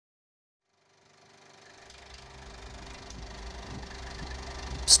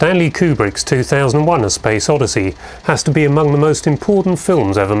Stanley Kubrick's 2001 A Space Odyssey has to be among the most important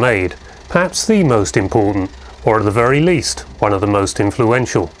films ever made, perhaps the most important, or at the very least, one of the most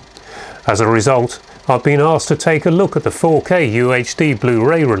influential. As a result, I've been asked to take a look at the 4K UHD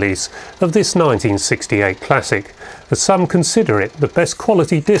Blu-Ray release of this 1968 classic, as some consider it the best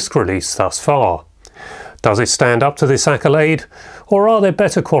quality disc release thus far. Does it stand up to this accolade, or are there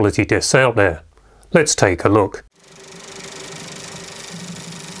better quality discs out there? Let's take a look.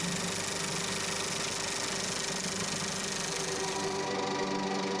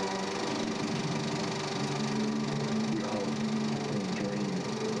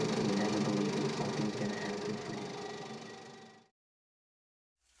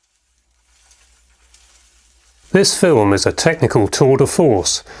 This film is a technical tour de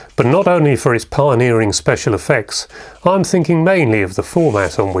force, but not only for its pioneering special effects. I'm thinking mainly of the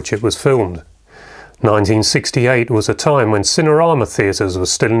format on which it was filmed. 1968 was a time when Cinerama theatres were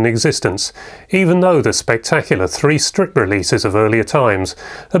still in existence, even though the spectacular 3-strip releases of earlier times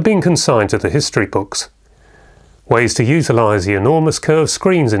had been consigned to the history books. Ways to utilise the enormous curved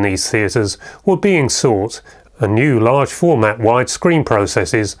screens in these theatres were being sought, and new large format widescreen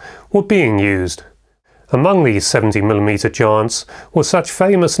processes were being used. Among these 70mm giants were such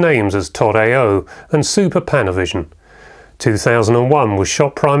famous names as Todd-AO and Super Panavision. 2001 was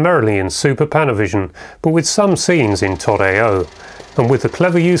shot primarily in Super Panavision, but with some scenes in Todd-AO, and with the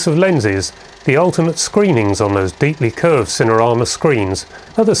clever use of lenses, the ultimate screenings on those deeply curved Cinerama screens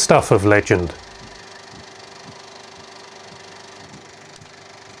are the stuff of legend.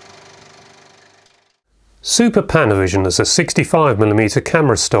 Super Panavision is a 65mm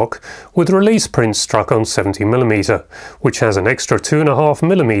camera stock with release prints struck on 70mm, which has an extra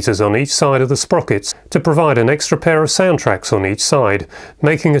 2.5mm on each side of the sprockets to provide an extra pair of sound tracks on each side,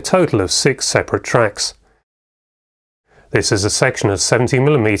 making a total of 6 separate tracks. This is a section of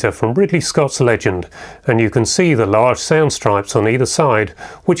 70mm from Ridley Scott's Legend, and you can see the large sound stripes on either side,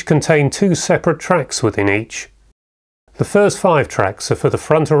 which contain 2 separate tracks within each. The first 5 tracks are for the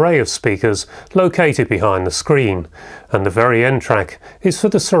front array of speakers located behind the screen, and the very end track is for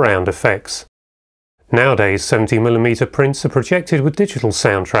the surround effects. Nowadays 70mm prints are projected with digital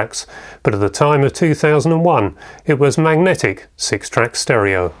soundtracks, but at the time of 2001 it was magnetic 6-track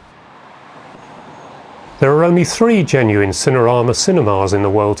stereo. There are only 3 genuine Cinerama cinemas in the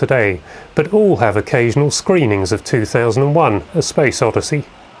world today, but all have occasional screenings of 2001 A Space Odyssey.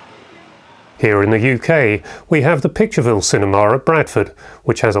 Here in the UK, we have the Pictureville Cinema at Bradford,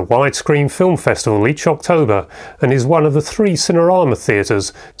 which has a widescreen film festival each October and is one of the 3 Cinerama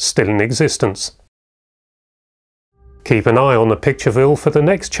theatres still in existence. Keep an eye on the Pictureville for the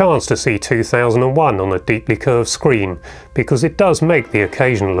next chance to see 2001 on a deeply curved screen, because it does make the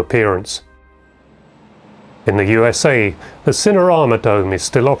occasional appearance. In the USA, the Cinerama Dome is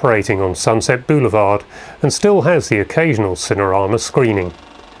still operating on Sunset Boulevard and still has the occasional Cinerama screening.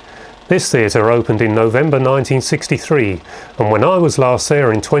 This theatre opened in November 1963, and when I was last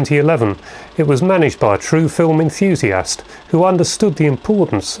there in 2011, it was managed by a true film enthusiast who understood the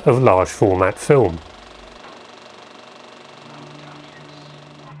importance of large format film.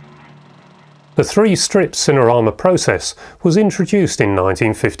 The 3-strip Cinerama process was introduced in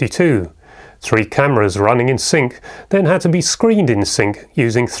 1952. 3 cameras running in sync then had to be screened in sync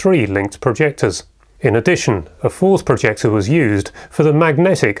using 3 linked projectors. In addition, a 4th projector was used for the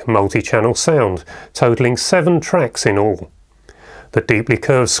magnetic multi-channel sound, totaling 7 tracks in all. The deeply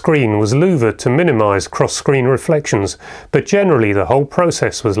curved screen was louvered to minimise cross-screen reflections, but generally the whole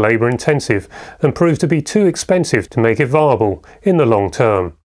process was labour-intensive and proved to be too expensive to make it viable in the long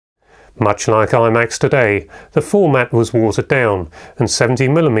term. Much like IMAX today, the format was watered down, and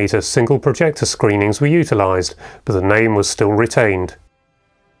 70mm single projector screenings were utilised, but the name was still retained.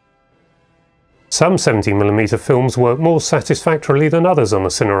 Some 70mm films work more satisfactorily than others on the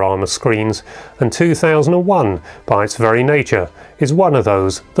Cinerama screens, and 2001, by its very nature, is one of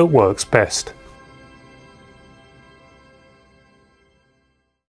those that works best.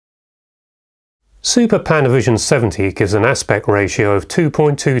 Super Panavision 70 gives an aspect ratio of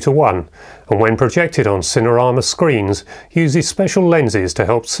 2.2 to 1, and when projected on Cinerama screens uses special lenses to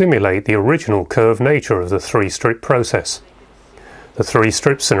help simulate the original curved nature of the 3-strip process. The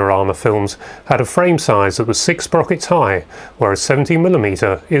 3-strip Cinerama films had a frame size that was 6 sprockets high, whereas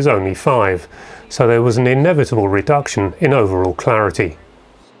 70mm is only 5, so there was an inevitable reduction in overall clarity.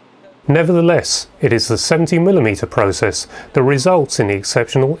 Nevertheless, it is the 70mm process that results in the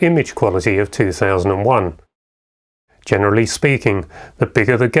exceptional image quality of 2001. Generally speaking, the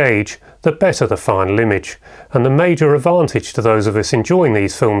bigger the gauge, the better the final image, and the major advantage to those of us enjoying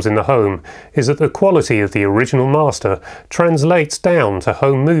these films in the home is that the quality of the original master translates down to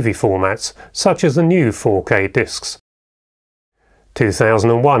home movie formats such as the new 4K discs.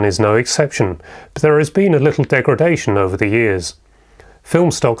 2001 is no exception, but there has been a little degradation over the years.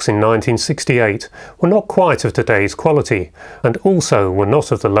 Film stocks in 1968 were not quite of today's quality, and also were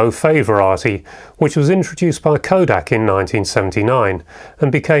not of the low-fade variety, which was introduced by Kodak in 1979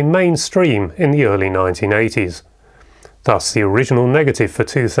 and became mainstream in the early 1980s. Thus, the original negative for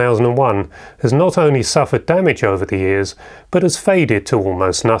 2001 has not only suffered damage over the years, but has faded to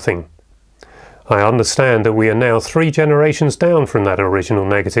almost nothing. I understand that we are now 3 generations down from that original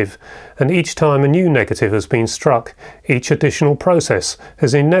negative, and each time a new negative has been struck, each additional process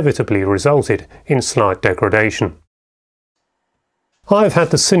has inevitably resulted in slight degradation. I have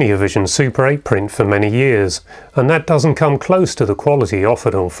had the Cinevision Super 8 print for many years, and that doesn't come close to the quality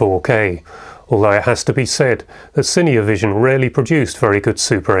offered on 4K, although it has to be said that Cinevision rarely produced very good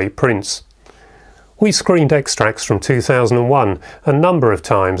Super 8 prints. We screened extracts from 2001 a number of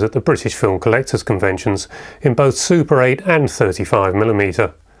times at the British Film Collectors Conventions in both Super 8 and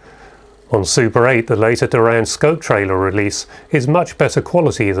 35mm. On Super 8, the later Duran scope trailer release is much better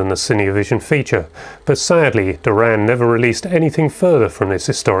quality than the Cinevision feature, but sadly Duran never released anything further from this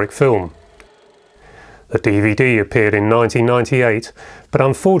historic film. The DVD appeared in 1998, but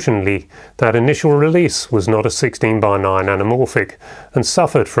unfortunately that initial release was not a 16:9 anamorphic and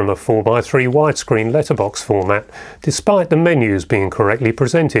suffered from a 4:3 widescreen letterbox format despite the menus being correctly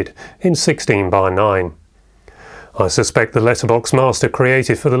presented in 16:9. I suspect the letterbox master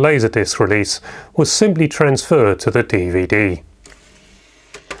created for the Laserdisc release was simply transferred to the DVD.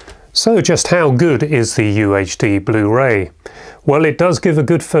 So just how good is the UHD Blu-ray? Well, it does give a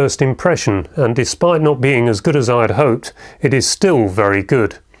good first impression, and despite not being as good as I had hoped, it is still very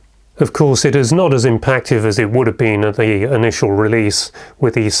good. Of course, it is not as impactful as it would have been at the initial release,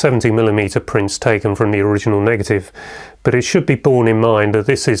 with the 70mm prints taken from the original negative, but it should be borne in mind that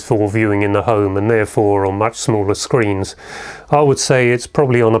this is for viewing in the home and therefore on much smaller screens. I would say it's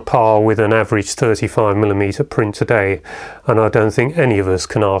probably on a par with an average 35mm print today, and I don't think any of us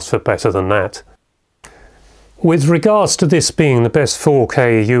can ask for better than that. With regards to this being the best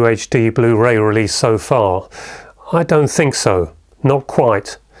 4K UHD Blu-ray release so far, I don't think so. Not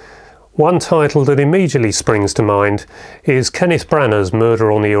quite. One title that immediately springs to mind is Kenneth Branagh's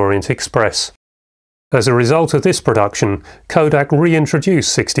Murder on the Orient Express. As a result of this production, Kodak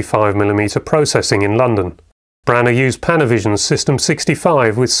reintroduced 65mm processing in London. Branagh used Panavision's System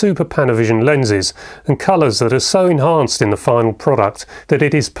 65 with Super Panavision lenses and colours that are so enhanced in the final product that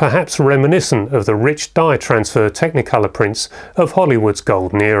it is perhaps reminiscent of the rich dye transfer Technicolor prints of Hollywood's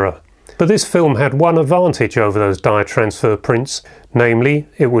golden era. But this film had one advantage over those dye transfer prints, namely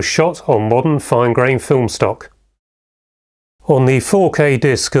it was shot on modern fine-grain film stock. On the 4K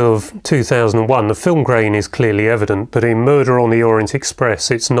disc of 2001 the film grain is clearly evident, but in Murder on the Orient Express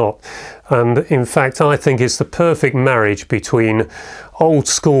it's not, and in fact I think it's the perfect marriage between old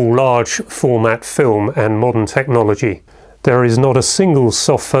school large format film and modern technology. There is not a single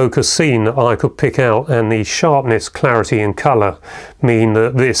soft focus scene that I could pick out, and the sharpness, clarity and colour mean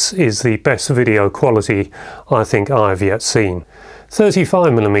that this is the best video quality I think I've yet seen.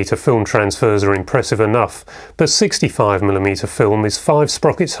 35mm film transfers are impressive enough, but 65mm film is 5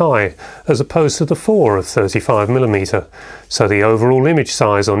 sprockets high as opposed to the 4 of 35mm, so the overall image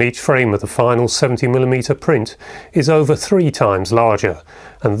size on each frame of the final 70mm print is over 3 times larger,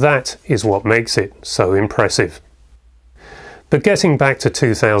 and that is what makes it so impressive. But getting back to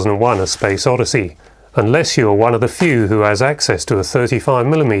 2001 A Space Odyssey, unless you are one of the few who has access to a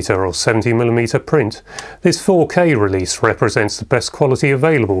 35mm or 70mm print, this 4K release represents the best quality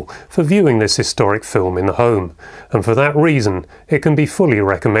available for viewing this historic film in the home, and for that reason it can be fully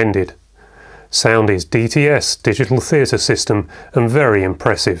recommended. Sound is DTS Digital Theatre System and very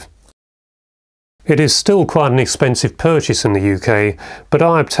impressive. It is still quite an expensive purchase in the UK, but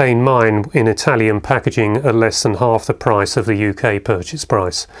I obtained mine in Italian packaging at less than half the price of the UK purchase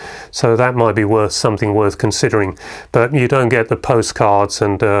price, so that might be something worth considering, but you don't get the postcards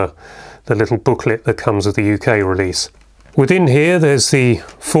and the little booklet that comes with the UK release. Within here there's the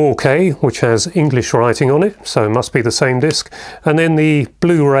 4K, which has English writing on it, so it must be the same disc, and then the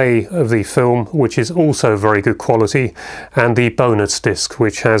Blu-ray of the film, which is also very good quality, and the bonus disc,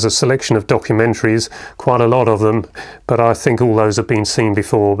 which has a selection of documentaries, quite a lot of them, but I think all those have been seen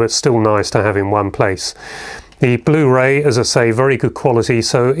before, but still nice to have in one place. The Blu-ray, as I say, very good quality,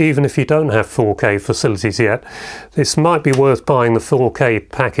 so even if you don't have 4K facilities yet, this might be worth buying the 4K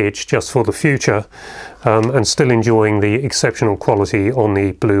package just for the future, and still enjoying the exceptional quality on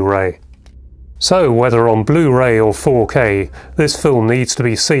the Blu-ray. So whether on Blu-ray or 4K, this film needs to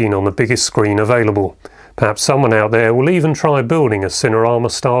be seen on the biggest screen available. Perhaps someone out there will even try building a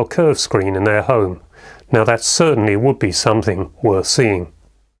Cinerama style curved screen in their home. Now that certainly would be something worth seeing.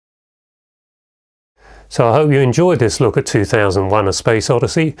 So I hope you enjoyed this look at 2001 A Space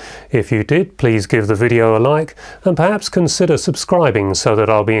Odyssey. If you did, please give the video a like and perhaps consider subscribing so that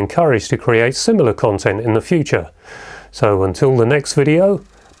I'll be encouraged to create similar content in the future. So until the next video,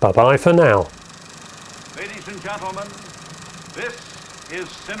 bye bye for now. Ladies and gentlemen, this is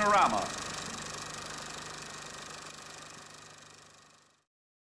Cinerama.